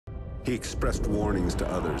He expressed warnings to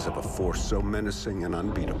others of a force so menacing and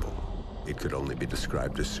unbeatable, it could only be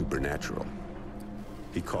described as supernatural.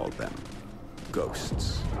 He called them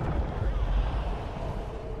ghosts.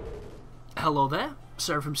 Hello there,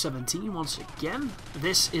 Seraphim17 once again.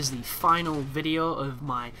 This is the final video of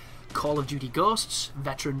my Call of Duty Ghosts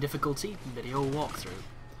Veteran Difficulty video walkthrough.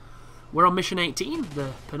 We're on Mission 18,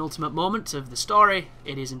 the penultimate moment of the story.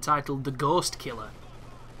 It is entitled The Ghost Killer.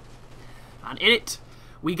 And in it,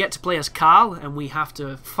 we get to play as Carl, and we have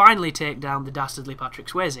to finally take down the dastardly Patrick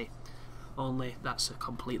Swayze. Only that's a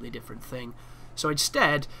completely different thing. So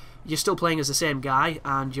instead, you're still playing as the same guy,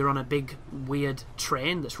 and you're on a big, weird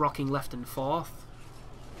train that's rocking left and forth.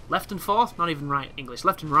 Left and forth? Not even right English.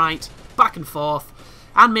 Left and right, back and forth,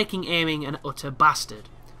 and making aiming an utter bastard.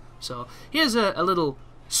 So here's a little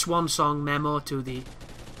swan song memo to the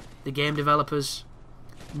game developers.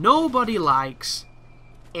 Nobody likes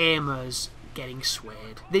aimers getting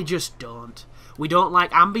swayed. They just don't. We don't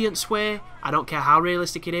like ambient sway. I don't care how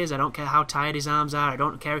realistic it is. I don't care how tired his arms are. I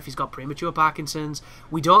don't care if he's got premature Parkinson's.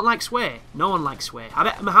 We don't like sway. No one likes sway. I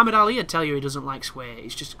bet Muhammad Ali would tell you he doesn't like sway.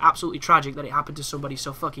 It's just absolutely tragic that it happened to somebody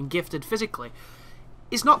so fucking gifted physically.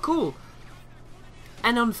 It's not cool.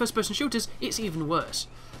 And on first-person shooters, it's even worse.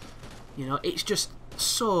 You know, it's just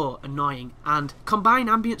so annoying. And combine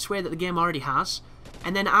ambient sway that the game already has,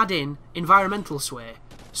 and then add in environmental sway.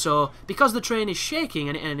 So, because the train is shaking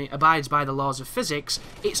and it abides by the laws of physics,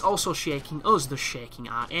 it's also shaking us, thus shaking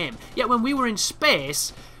our aim. Yet when we were in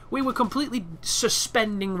space, we were completely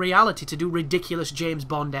suspending reality to do ridiculous James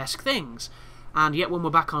Bond-esque things. And yet when we're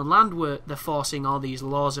back on land, they're forcing all these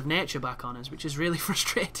laws of nature back on us, which is really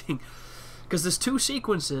frustrating. Because there's two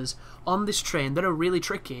sequences on this train that are really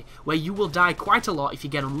tricky, where you will die quite a lot if you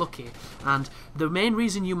get unlucky. And the main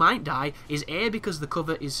reason you might die is A, because the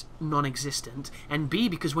cover is non-existent, and B,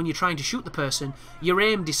 because when you're trying to shoot the person, your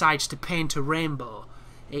aim decides to paint a rainbow.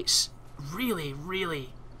 It's really, really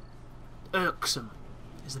irksome,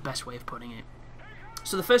 is the best way of putting it.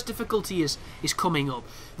 So the first difficulty is coming up.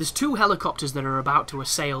 There's two helicopters that are about to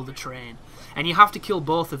assail the train, and you have to kill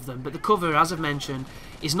both of them, but the cover, as I've mentioned,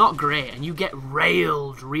 is not great, and you get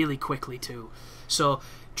railed really quickly too. So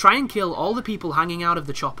try and kill all the people hanging out of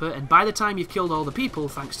the chopper, and by the time you've killed all the people,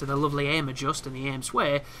 thanks to the lovely aim adjust and the aim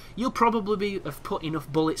sway, you'll probably have put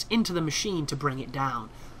enough bullets into the machine to bring it down.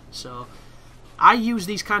 So I use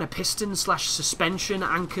these kind of piston/suspension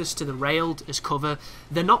anchors to the railed as cover.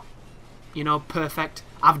 They're not, you know, perfect.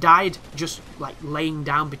 I've died just like laying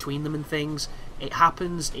down between them and things. It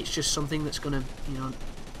happens. It's just something that's gonna, you know,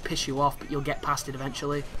 piss you off, but you'll get past it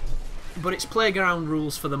eventually. But it's playground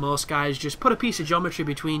rules for the most guys. Just put a piece of geometry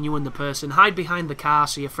between you and the person, hide behind the car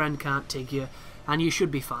so your friend can't tig you, and you should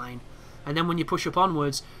be fine. And then when you push up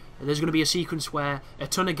onwards, there's going to be a sequence where a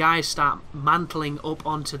ton of guys start mantling up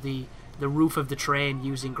onto the roof of the train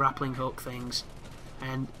using grappling hook things.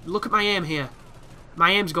 And look at my aim here. My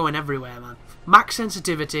aim's going everywhere, man. Max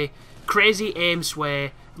sensitivity, crazy aim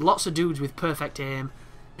sway, lots of dudes with perfect aim.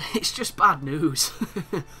 It's just bad news.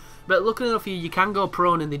 But luckily enough for you, you can go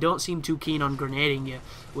prone and they don't seem too keen on grenading you,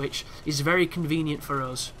 which is very convenient for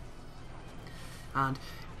us. And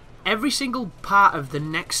every single part of the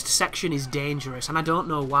next section is dangerous, and I don't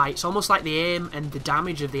know why. It's almost like the aim and the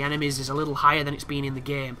damage of the enemies is a little higher than it's been in the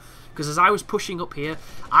game. Because as I was pushing up here,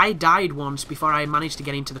 I died once before I managed to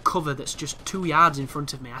get into the cover that's just 2 yards in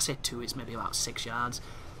front of me. I said 2, it's maybe about 6 yards.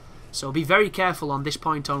 So be very careful on this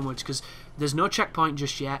point onwards, because there's no checkpoint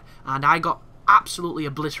just yet, and I got absolutely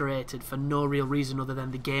obliterated for no real reason other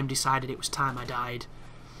than the game decided it was time I died.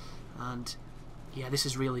 And yeah, this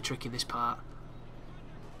is really tricky, this part.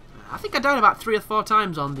 I think I died about 3 or 4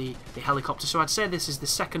 times on the helicopter, so I'd say this is the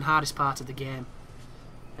second hardest part of the game.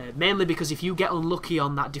 Mainly because if you get unlucky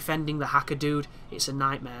on that defending the hacker dude, it's a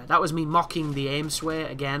nightmare. That was me mocking the aim sway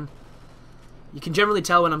again. You can generally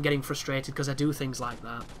tell when I'm getting frustrated because I do things like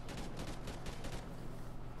that.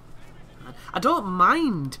 I don't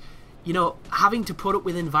mind, you know, having to put up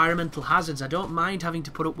with environmental hazards. I don't mind having to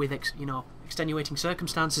put up with, you know, extenuating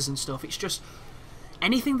circumstances and stuff. It's just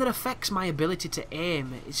anything that affects my ability to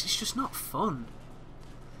aim, it's just not fun.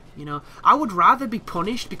 You know, I would rather be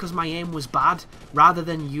punished because my aim was bad rather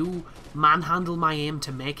than you manhandle my aim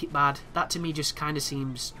to make it bad. That to me just kind of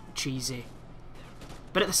seems cheesy.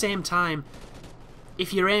 But at the same time,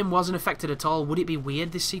 if your aim wasn't affected at all, would it be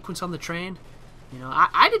weird, this sequence on the train? You know,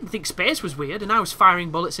 I didn't think space was weird, and I was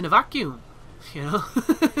firing bullets in a vacuum. You know,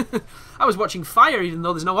 I was watching fire even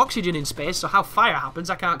though there's no oxygen in space, so how fire happens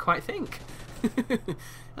I can't quite think. and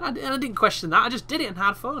I didn't question that, I just did it and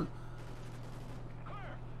had fun.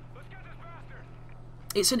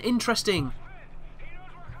 It's an interesting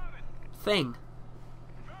thing.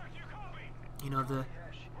 you know,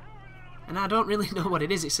 and I don't really know what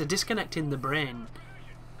it is. It's a disconnect in the brain.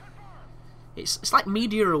 It's like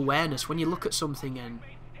media awareness, when you look at something and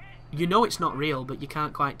you know it's not real, but you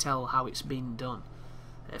can't quite tell how it's been done.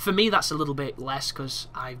 For me, that's a little bit less, because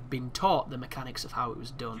I've been taught the mechanics of how it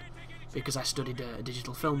was done, because I studied a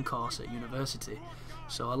digital film course at university.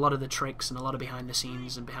 So a lot of the tricks and a lot of behind the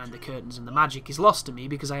scenes and behind the curtains and the magic is lost to me,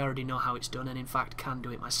 because I already know how it's done and in fact can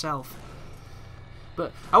do it myself.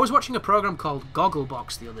 But I was watching a program called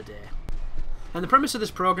Gogglebox the other day, and the premise of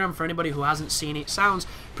this program, for anybody who hasn't seen it, sounds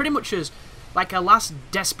pretty much as like a last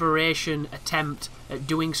desperation attempt at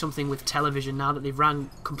doing something with television now that they've ran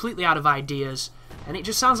completely out of ideas, and it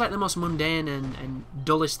just sounds like the most mundane and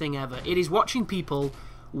dullest thing ever. It is watching people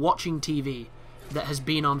watching TV that has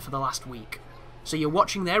been on for the last week. So you're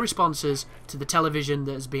watching their responses to the television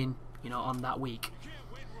that has been, you know, on that week.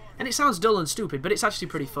 And it sounds dull and stupid, but it's actually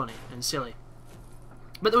pretty funny and silly.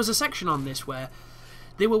 But there was a section on this where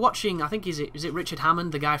they were watching, I think, is it Richard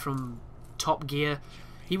Hammond, the guy from Top Gear?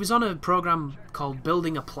 He was on a program called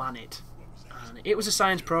Building a Planet. And it was a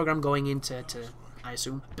science program going into, I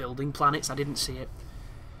assume, building planets. I didn't see it.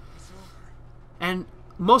 And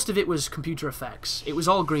most of it was computer effects. It was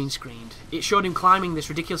all green screened. It showed him climbing this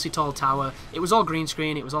ridiculously tall tower. It was all green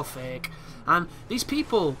screen. It was all fake. And these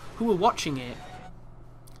people who were watching it,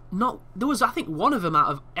 there was, I think, one of them out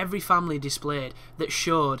of every family displayed that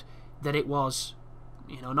showed that it was,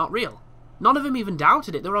 you know, not real. None of them even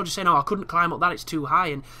doubted it. They were all just saying, "Oh, I couldn't climb up that. It's too high."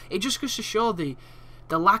 And it just goes to show the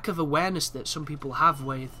lack of awareness that some people have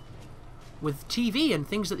with TV and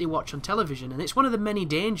things that they watch on television. And it's one of the many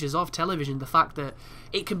dangers of television, the fact that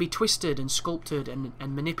it can be twisted and sculpted and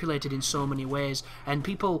manipulated in so many ways, and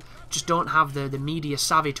people just don't have the media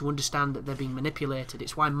savvy to understand that they're being manipulated.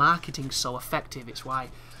 It's why marketing's so effective. It's why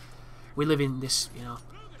we live in this, you know,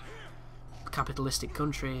 capitalistic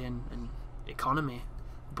country and economy.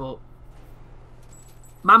 But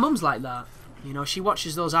my mum's like that. You know, she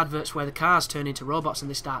watches those adverts where the cars turn into robots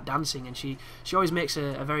and they start dancing, and she always makes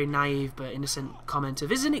a very naive but innocent comment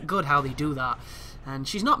of, "Isn't it good how they do that?" And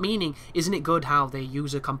she's not meaning, "Isn't it good how they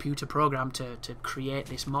use a computer program to create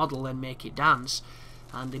this model and make it dance,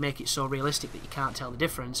 and they make it so realistic that you can't tell the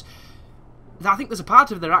difference?" I think there's a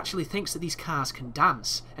part of her that actually thinks that these cars can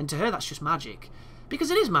dance, and to her that's just magic.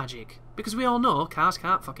 Because it is magic. Because we all know cars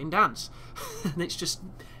can't fucking dance. And it's just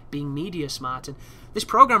being media smart. And this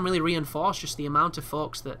program really reinforced just the amount of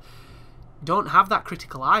folks that don't have that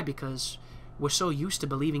critical eye, because we're so used to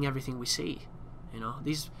believing everything we see. You know,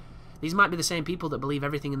 these might be the same people that believe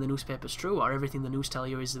everything in the newspaper's true, or everything the news tell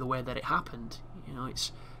you is the way that it happened. You know,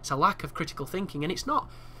 it's a lack of critical thinking, and it's not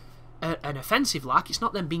an offensive lack. It's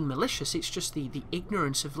not them being malicious. It's just the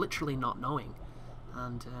ignorance of literally not knowing.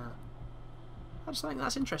 And I just think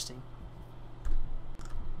that's interesting.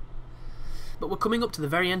 But we're coming up to the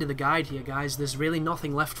very end of the guide here, guys. There's really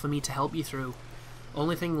nothing left for me to help you through.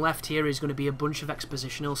 Only thing left here is going to be a bunch of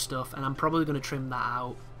expositional stuff, and I'm probably going to trim that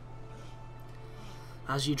out.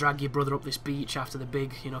 As you drag your brother up this beach after the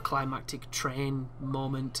big, you know, climactic train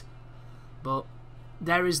moment. But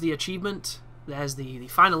there is the achievement. There's the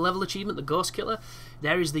final level achievement, the Ghost Killer.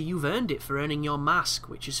 There is the You've Earned It for earning your mask,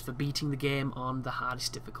 which is for beating the game on the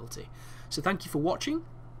hardest difficulty. So thank you for watching,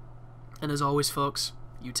 and as always, folks,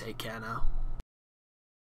 you take care now.